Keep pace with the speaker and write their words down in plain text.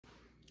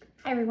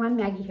Hi everyone,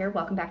 Maggie here.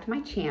 Welcome back to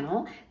my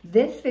channel.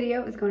 This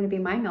video is going to be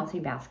my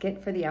melting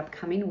basket for the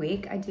upcoming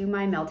week. I do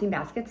my melting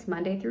baskets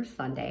Monday through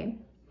Sunday.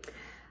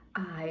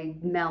 I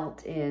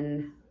melt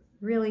in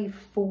really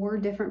 4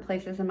 different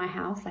places in my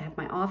house. I have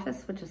my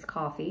office, which is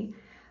coffee,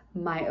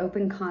 my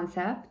open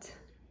concept,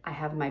 I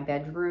have my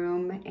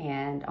bedroom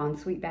and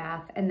ensuite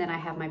bath, and then I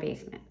have my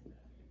basement.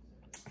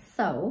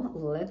 So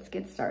let's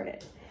get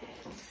started.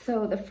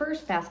 So the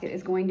first basket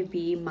is going to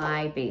be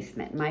my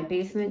basement. My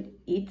basement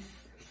eats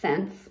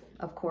scents.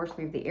 Of course,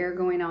 we have the air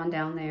going on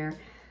down there,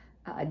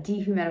 a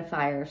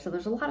dehumidifier. So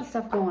there's a lot of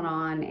stuff going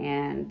on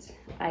and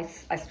I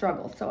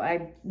struggle. So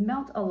I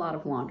melt a lot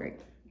of laundry.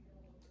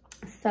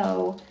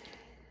 So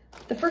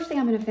the first thing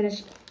I'm gonna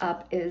finish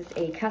up is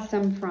a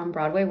custom from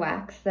Broadway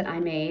Wax that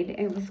I made.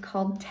 It was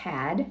called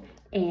Tad,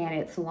 and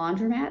it's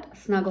laundromat,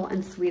 snuggle,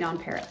 and sweet on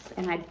Paris.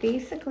 And I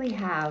basically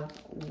have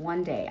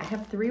one day. I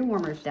have 3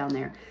 warmers down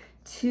there,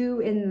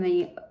 2 in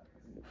the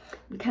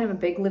kind of a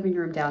big living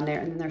room down there,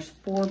 and then there's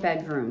 4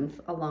 bedrooms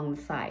along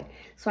the side.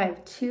 So I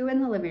have 2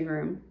 in the living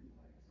room,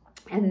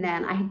 and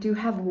then I do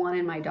have 1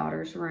 in my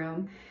daughter's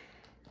room.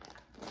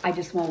 I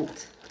just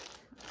won't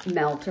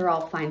melt, or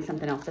I'll find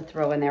something else to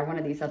throw in there, one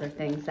of these other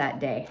things that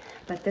day.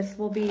 But this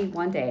will be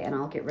one day, and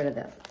I'll get rid of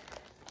this.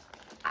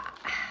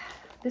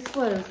 This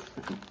was,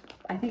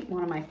 I think,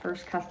 one of my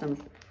first customs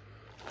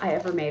I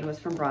ever made was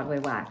from Broadway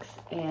Wax,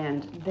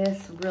 and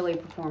this really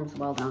performs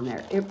well down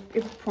there. It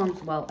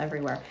performs well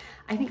everywhere.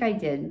 I think I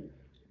did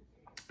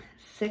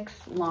 6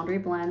 laundry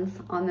blends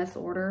on this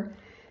order.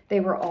 They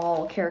were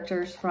all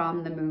characters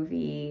from the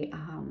movie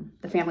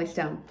The Family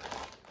Stone.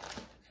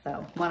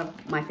 So one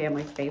of my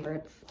family's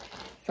favorites.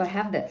 So I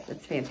have this,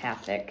 it's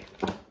fantastic.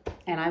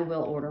 And I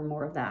will order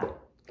more of that.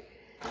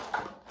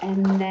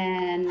 And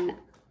then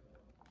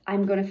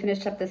I'm going to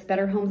finish up this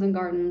Better Homes and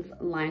Gardens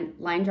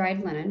line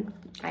dried linen.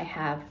 I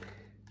have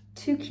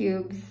 2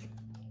 cubes.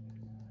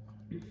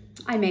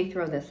 I may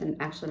throw this in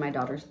actually my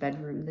daughter's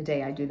bedroom the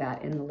day I do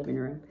that in the living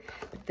room.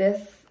 But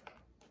this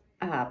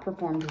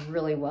performed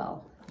really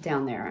well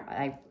down there.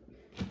 I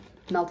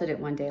melted it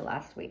one day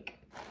last week.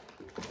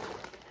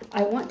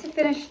 I want to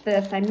finish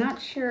this. I'm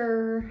not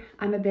sure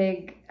I'm a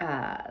big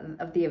fan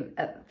of the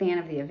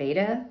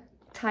Aveda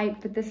type,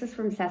 but this is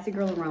from Sassy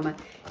Girl Aroma,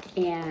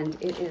 and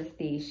it is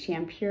the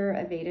Shampure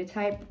Aveda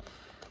type.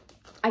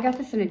 I got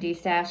this in a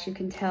D-stash. You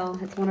can tell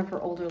it's one of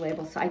her older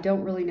labels, so I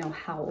don't really know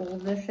how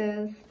old this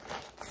is.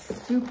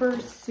 Super,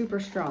 super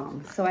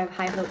strong. So I have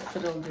high hopes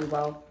that it'll do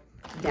well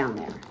down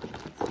there.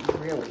 It's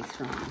really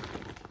strong.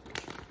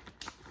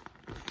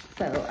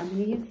 So I'm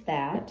gonna use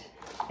that.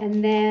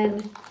 And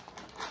then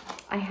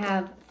I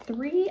have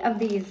 3 of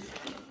these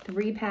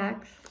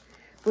 3-packs,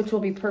 which will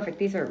be perfect.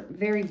 These are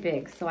very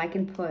big, so I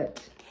can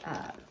put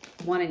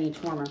 1 in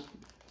each warmer.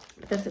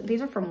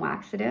 These are from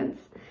Waxidents.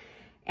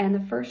 And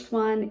the first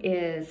one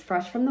is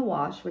Fresh from the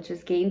Wash, which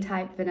is Gain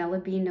Type, Vanilla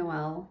Bean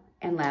Noel,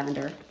 and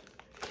Lavender.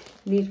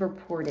 These were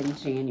poured in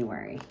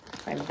January.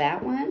 So I have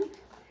that one.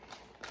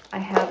 I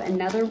have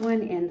another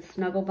one in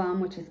Snuggle Bum,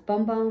 which is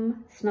Bum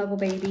Bum, Snuggle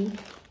Baby.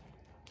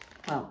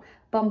 Well,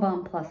 Bum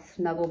Bum plus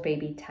Snuggle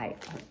Baby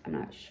Type. I'm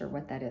not sure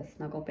what that is,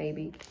 Snuggle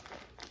Baby.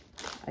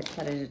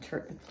 It's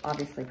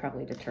obviously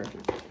probably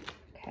detergent.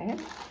 Okay.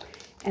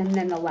 And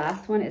then the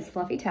last one is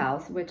Fluffy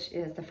Towels, which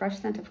is the fresh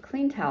scent of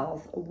clean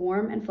towels,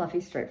 warm and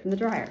fluffy straight from the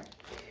dryer.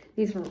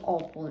 These were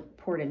all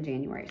poured in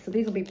January. So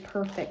these will be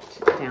perfect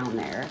down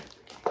there.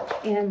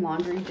 And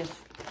laundry just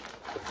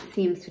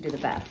seems to do the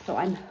best. So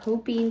I'm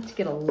hoping to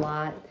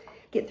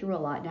get through a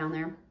lot down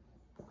there.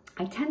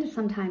 I tend to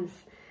sometimes,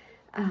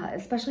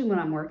 especially when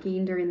I'm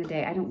working during the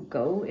day, I don't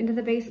go into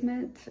the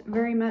basement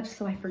very much,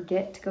 so I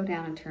forget to go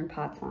down and turn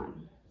pots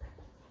on.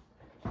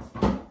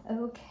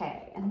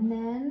 Okay, and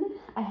then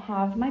I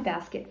have my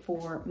basket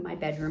for my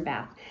bedroom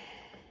bath.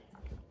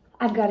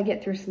 I've got to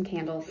get through some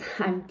candles.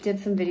 I did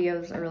some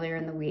videos earlier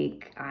in the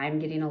week. I'm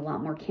getting a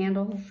lot more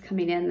candles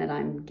coming in that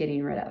I'm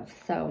getting rid of.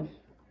 So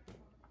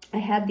I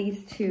had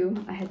these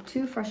 2. I had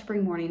 2 Fresh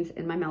Spring Mornings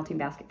in my melting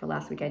basket for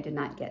last week. I did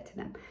not get to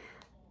them.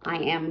 I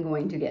am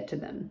going to get to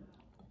them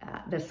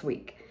this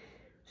week.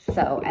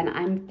 So, and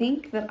I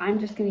think that I'm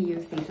just going to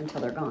use these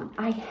until they're gone.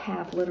 I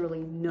have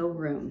literally no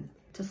room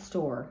to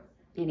store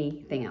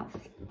anything else.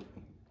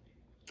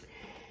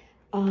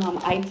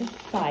 I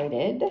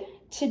decided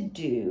to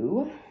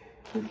do,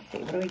 let's see,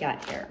 what do we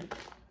got here?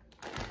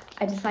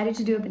 I decided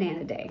to do a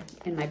banana day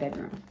in my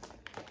bedroom.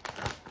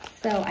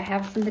 So I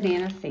have some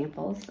banana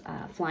samples,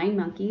 Flying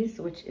Monkeys,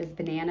 which is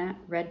banana,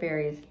 red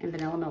berries, and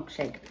vanilla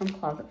milkshake from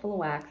Closet Full of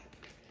Wax.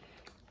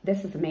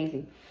 This is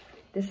amazing.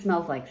 This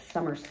smells like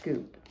summer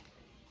scoop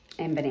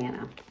and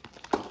banana.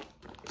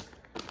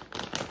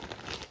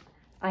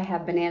 I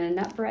have banana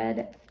nut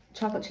bread,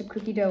 chocolate chip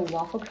cookie dough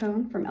waffle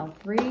cone from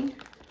L3,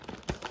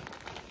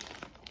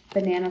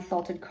 banana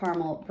salted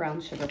caramel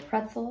brown sugar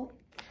pretzel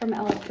from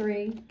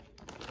L3,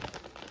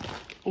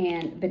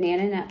 and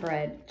banana nut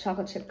bread,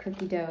 chocolate chip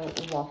cookie dough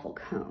waffle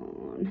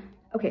cone.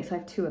 Okay, so I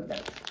have 2 of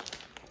those.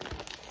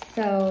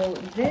 So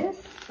this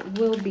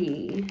will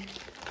be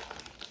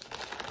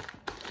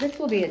this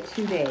will be a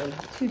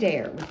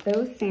two-dayer with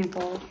those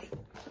samples.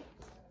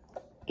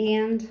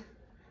 And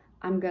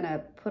I'm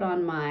gonna put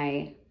on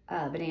my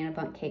banana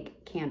bundt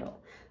cake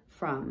candle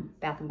from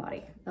Bath &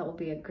 Body. That will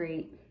be a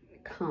great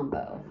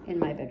combo in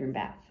my bedroom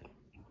bath.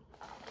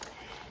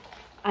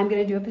 I'm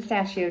gonna do a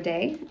pistachio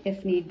day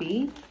if need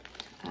be.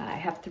 I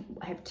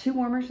have 2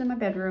 warmers in my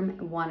bedroom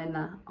and 1 in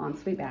the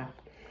ensuite bath.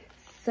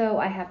 So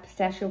I have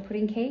pistachio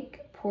pudding cake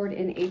poured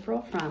in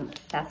April from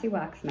Sassy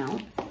Wax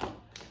Melts,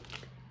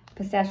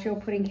 pistachio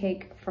pudding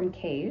cake from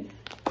Kay's,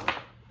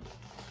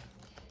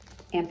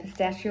 and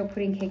pistachio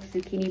pudding cake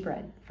zucchini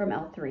bread from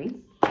L3.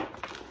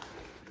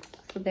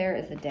 So there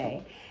is a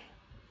day.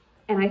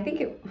 And I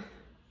think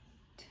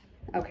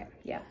okay,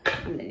 yeah,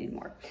 I'm gonna need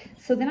more.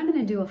 So then I'm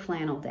gonna do a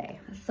flannel day.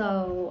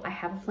 So I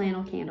have a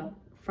flannel candle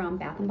from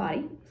Bath &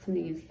 Body, so I'm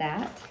gonna use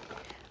that,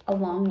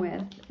 along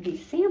with the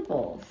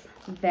samples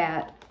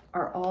that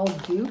are all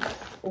dupes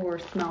or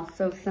smell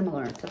so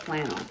similar to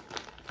flannel.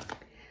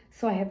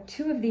 So I have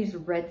 2 of these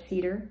red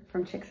cedar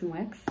from Chicks and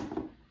Wicks.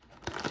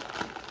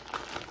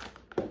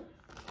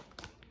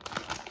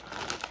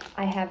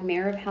 I have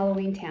Mare of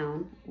Halloween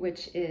Town,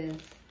 which is,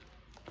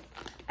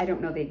 I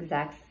don't know the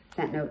exact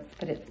scent notes,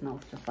 but it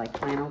smells just like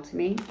flannel to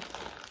me.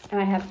 And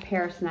I have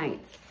Paris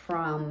Nights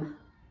from,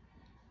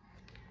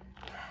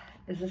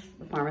 is this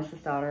the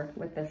Pharmacist's Daughter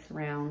with this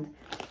round?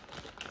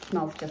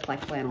 Smells just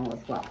like flannel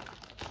as well.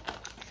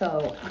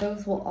 So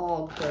those will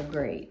all go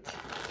great.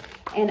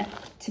 And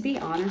to be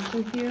honest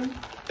with you,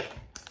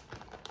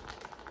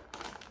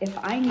 if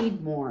I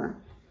need more,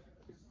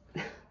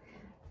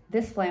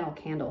 this flannel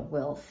candle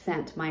will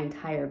scent my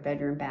entire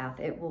bedroom bath.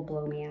 It will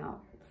blow me out.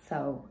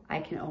 So I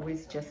can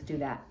always just do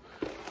that.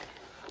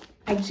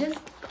 I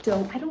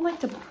don't like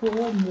to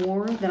pull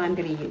more than I'm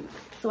gonna use.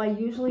 So I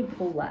usually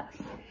pull less.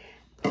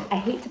 I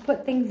hate to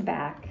put things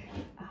back.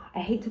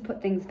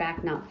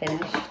 Not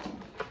finished.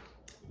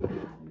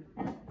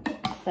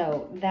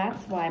 So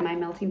that's why my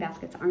melting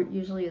baskets aren't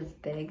usually as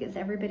big as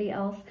everybody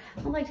else.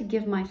 I don't like to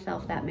give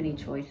myself that many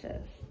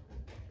choices.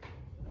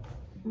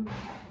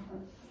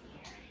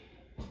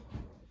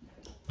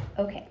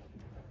 Okay,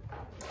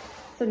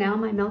 so now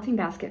my melting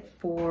basket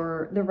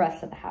for the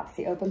rest of the house,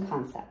 the open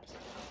concept.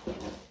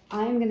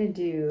 I'm gonna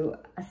do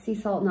a sea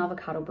salt and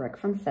avocado brick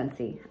from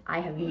Scentsy. I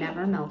have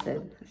never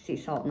melted sea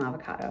salt and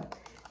avocado,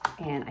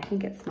 and I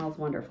think it smells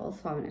wonderful,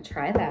 so I'm gonna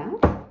try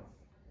that.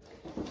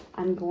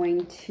 I'm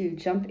going to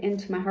jump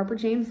into my Harper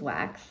James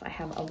wax. I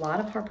have a lot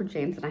of Harper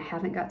James and I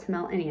haven't got to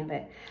melt any of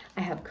it.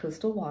 I have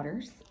Coastal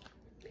Waters.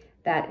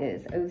 That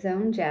is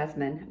Ozone,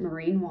 Jasmine,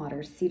 Marine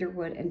Waters,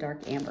 Cedarwood, and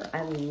Dark Amber.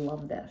 I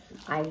love this.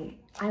 I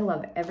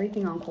love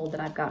everything on cold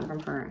that I've gotten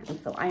from her.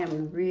 And so I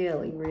am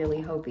really,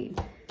 really hoping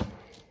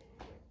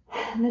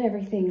that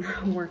everything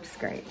works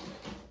great.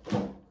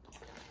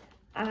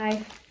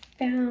 I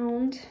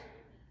found,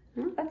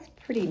 well, that's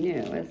pretty new,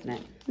 isn't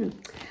it?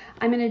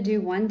 I'm gonna do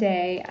one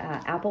day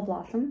Apple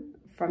Blossom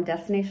from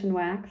Destination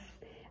Wax,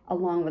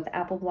 along with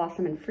Apple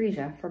Blossom and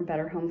Freesia from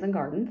Better Homes and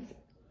Gardens,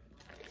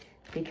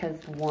 because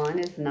one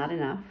is not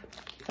enough,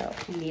 so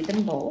I need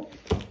them both.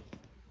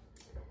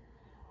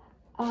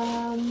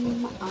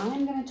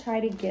 I'm gonna try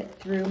to get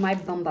through my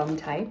Bum Bum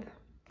type,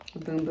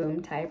 Boom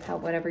Boom type,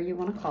 whatever you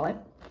wanna call it.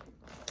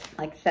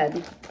 Like I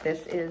said,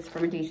 this is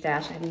from a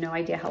D-Stash. I have no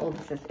idea how old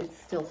this is. It's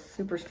still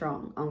super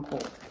strong on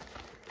cold.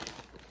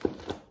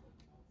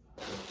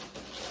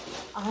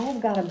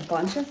 I've got a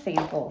bunch of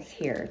samples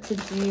here to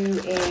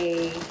do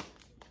a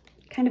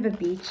kind of a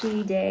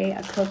beachy day,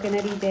 a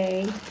coconutty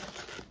day.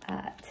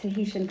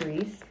 Tahitian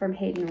Breeze from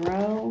Hayden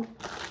Rowe.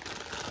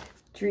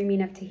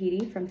 Dreaming of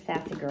Tahiti from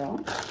Sassy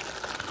Girl.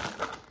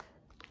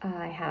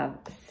 I have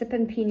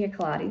Sippin' Pina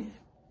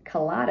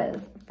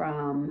Coladas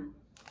from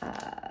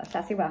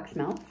Sassy Wax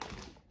Melts.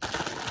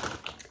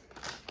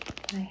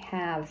 I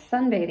have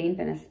Sunbathing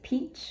Venice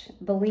Peach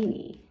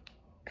Bellini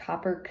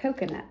Copper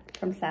Coconut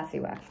from Sassy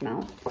Wax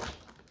Melts.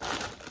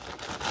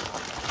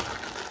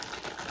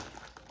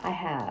 I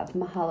have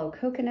Mahalo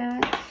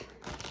Coconut,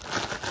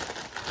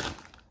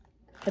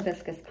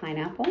 Hibiscus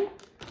Pineapple,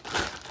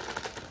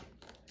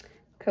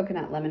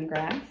 Coconut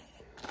Lemongrass,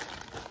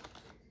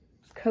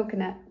 Cocoa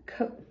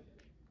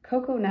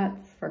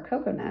Nuts for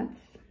Coconuts,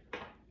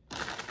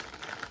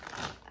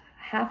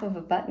 half of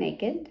a Butt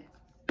Naked.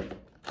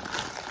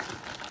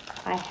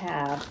 I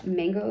have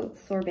Mango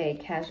Sorbet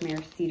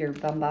Cashmere Cedar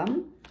Bum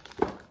Bum,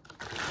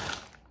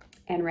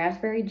 and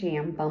Raspberry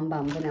Jam Bum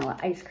Bum Vanilla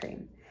Ice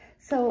Cream.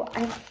 So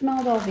I've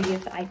smelled all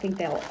these. I think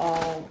they'll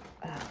all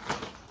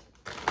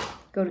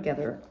go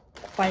together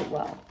quite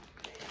well.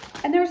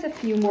 And there's a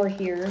few more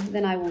here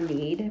than I will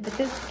need, but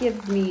this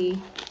gives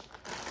me,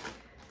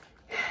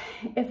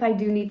 if I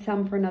do need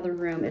some for another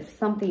room, if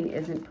something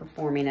isn't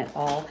performing at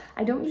all.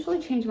 I don't usually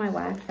change my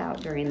wax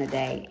out during the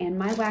day, and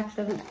my wax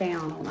doesn't stay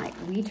on all night.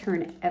 We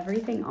turn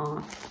everything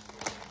off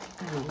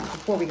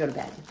before we go to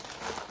bed.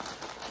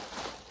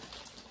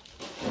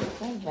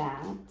 So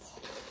that.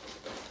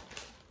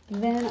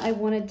 Then I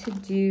wanted to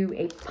do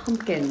a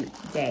pumpkin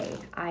day.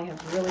 I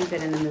have really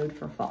been in the mood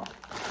for fall.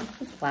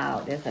 This is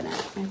loud, isn't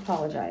it? I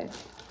apologize.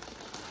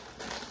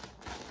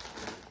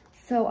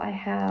 So I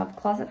have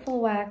Closet Full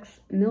of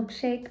Wax,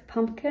 Milkshake,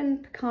 Pumpkin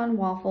Pecan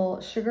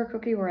Waffle, Sugar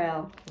Cookie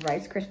Royale,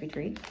 Rice Krispie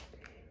Treats.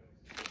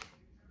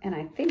 And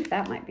I think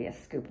that might be a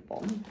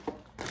scoopable.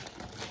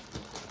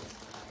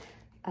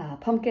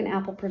 Pumpkin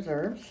Apple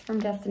Preserves from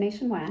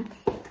Destination Wax.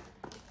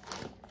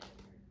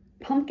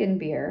 Pumpkin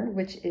Beer,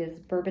 which is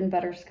Bourbon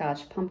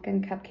Butterscotch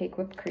Pumpkin Cupcake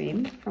Whipped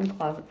Cream from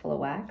Closet Full of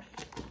Wax.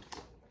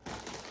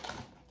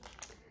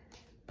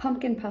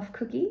 Pumpkin Puff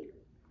Cookie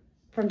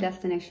from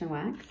Destination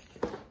Wax.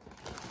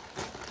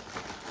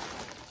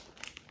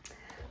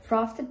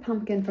 Frosted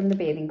Pumpkin from the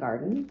Bathing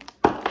Garden.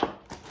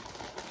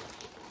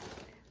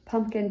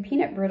 Pumpkin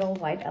Peanut Brittle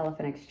White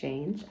Elephant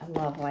Exchange. I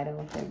love White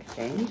Elephant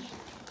Exchange.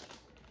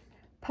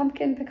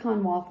 Pumpkin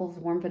Pecan Waffles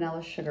Warm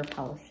Vanilla Sugar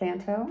Palo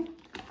Santo.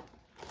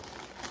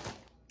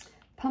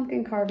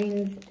 Pumpkin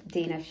Carvings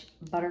Danish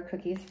Butter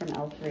Cookies from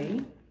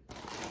L3.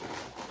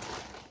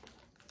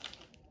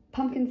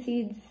 Pumpkin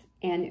Seeds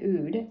and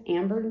Oud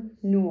Amber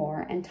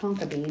Noir and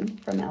Tonka Bean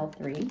from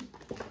L3.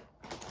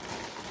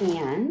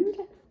 And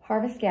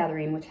Harvest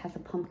Gathering, which has a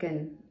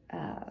pumpkin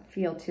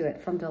feel to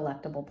it, from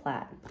Delectable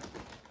Plat.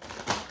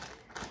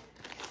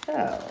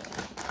 So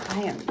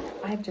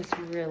I've just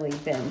really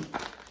been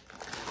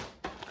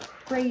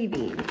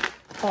craving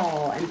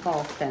fall and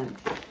fall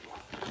scents.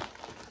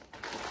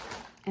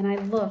 And I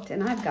looked,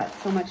 and I've got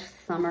so much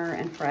summer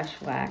and fresh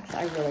wax.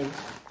 I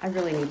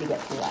really need to get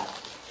through that.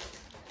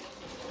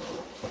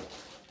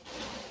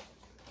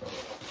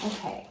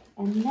 Okay,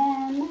 and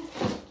then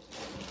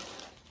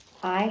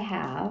I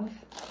have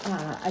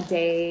a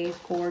day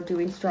for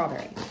doing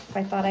strawberry. So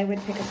I thought I would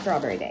pick a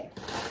strawberry day.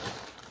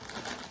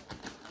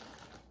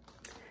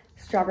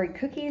 Strawberry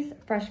cookies,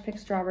 fresh picked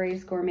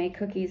strawberries, gourmet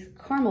cookies,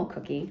 caramel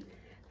cookie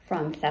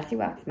from Sassy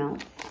Wax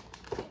Melts.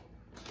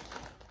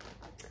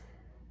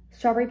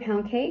 Strawberry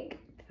pound cake,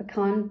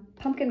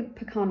 pumpkin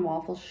pecan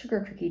waffle sugar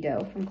cookie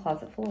dough from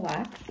Closet Full of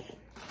Wax.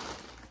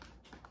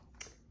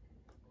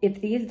 If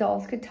These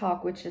Dolls Could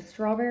Talk, which is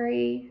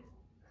strawberry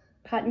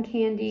cotton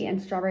candy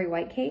and strawberry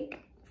white cake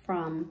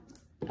from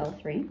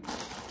L3.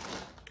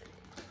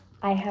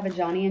 I have a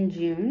Johnny and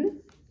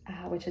June,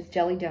 which is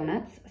jelly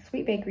donuts,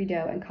 sweet bakery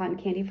dough, and cotton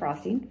candy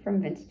frosting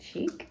from Vintage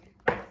Chic.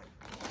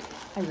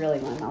 I really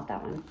want to melt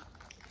that one.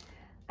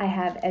 I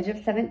have Edge of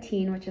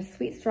 17, which is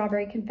sweet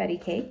strawberry confetti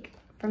cake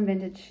from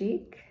Vintage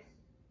Chic.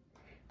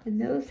 And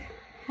those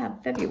have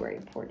February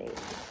pour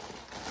dates.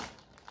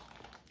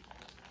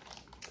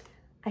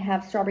 I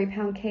have strawberry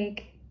pound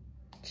cake,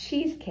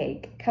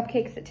 cheesecake,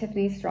 cupcakes at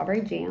Tiffany's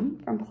strawberry jam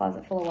from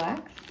Closet Full of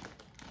Wax.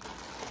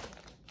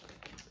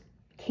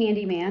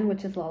 Candyman,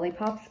 which is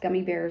lollipops,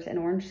 gummy bears, and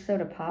orange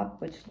soda pop,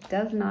 which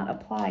does not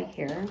apply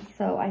here.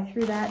 So I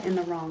threw that in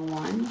the wrong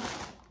one.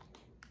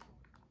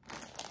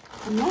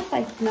 Unless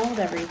I smelled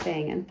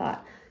everything and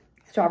thought,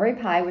 strawberry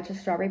pie, which is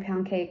strawberry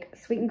pound cake,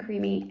 sweet and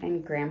creamy,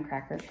 and graham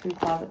crackers from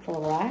Closet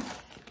Full of Wax.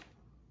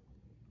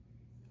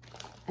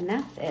 And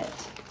that's it.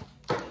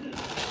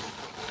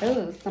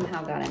 Those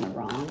somehow got in the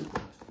wrong.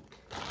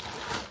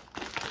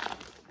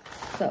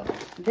 So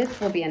this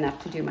will be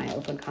enough to do my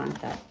open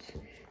concept.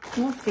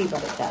 We'll see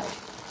what it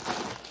does.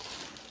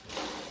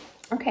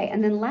 Okay,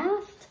 and then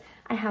last,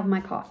 I have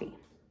my coffee.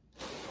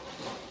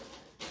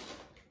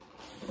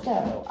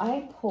 So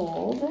I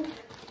pulled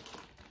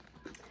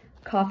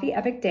Coffee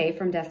Epic Day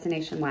from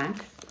Destination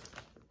Wax.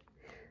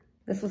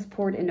 This was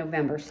poured in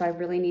November, so I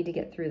really need to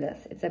get through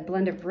this. It's a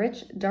blend of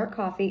rich, dark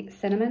coffee,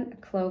 cinnamon,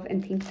 clove,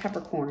 and pink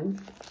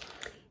peppercorns.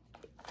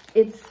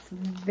 It's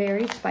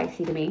very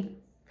spicy to me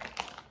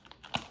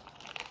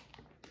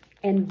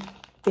and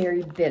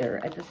very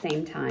bitter at the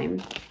same time.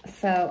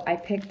 So I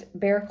picked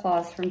Bear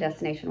Claws from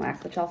Destination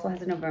Wax, which also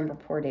has a November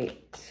pour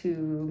date,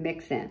 to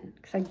mix in,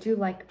 because I do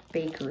like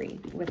bakery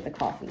with the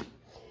coffee.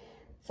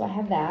 So I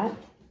have that.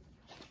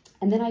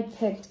 And then I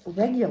picked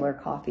regular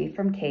coffee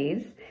from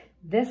Kay's.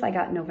 This I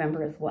got in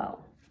November as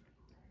well.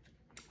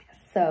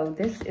 So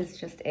this is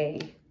just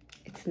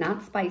it's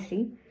not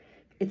spicy,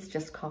 it's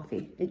just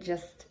coffee.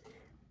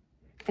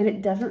 And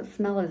it doesn't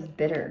smell as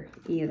bitter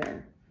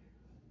either.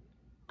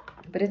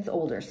 But it's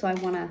older, so I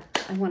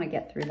wanna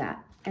get through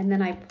that. And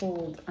then I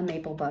pulled a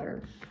maple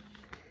butter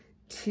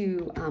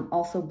to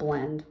also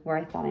blend where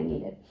I thought I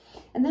needed.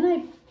 And then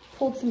I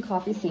pulled some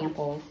coffee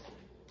samples.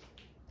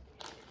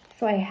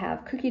 So I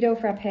have Cookie Dough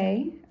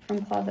Frappe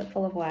from Closet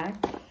Full of Wax,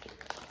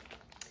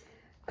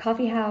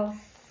 Coffee House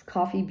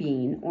Coffee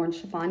Bean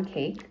Orange Chiffon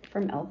Cake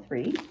from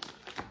L3,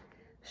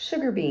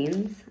 Sugar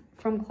Beans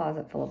from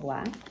Closet Full of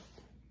Wax,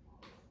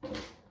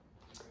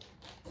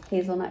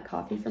 Hazelnut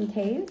Coffee from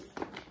Kay's,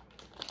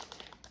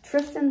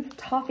 Tristan's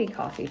Toffee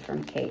Coffee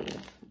from Kay's.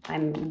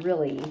 I'm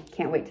really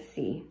can't wait to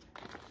see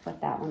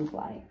what that one's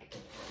like.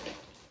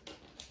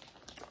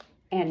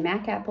 And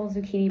Mac Apple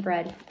Zucchini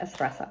Bread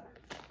Espresso.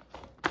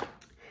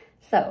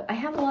 So I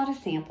have a lot of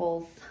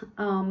samples.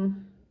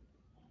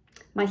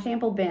 My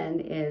sample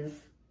bin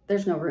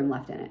there's no room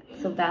left in it.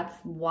 So that's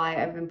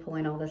why I've been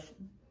pulling all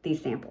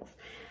these samples,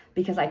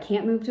 because I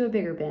can't move to a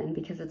bigger bin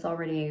because it's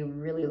already a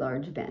really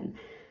large bin.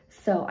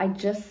 So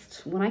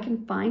when I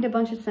can find a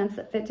bunch of scents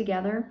that fit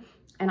together,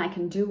 and I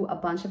can do a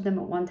bunch of them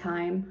at one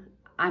time,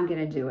 I'm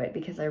gonna do it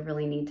because I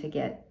really need to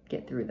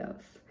get through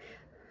those.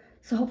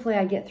 So hopefully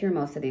I get through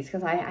most of these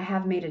because I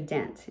have made a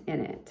dent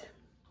in it.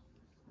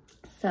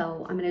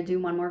 So I'm gonna do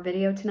one more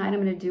video tonight. I'm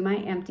gonna do my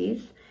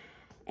empties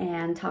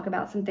and talk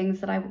about some things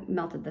that I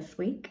melted this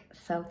week.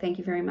 So thank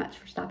you very much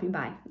for stopping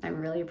by. I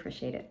really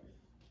appreciate it.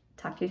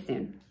 Talk to you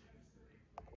soon.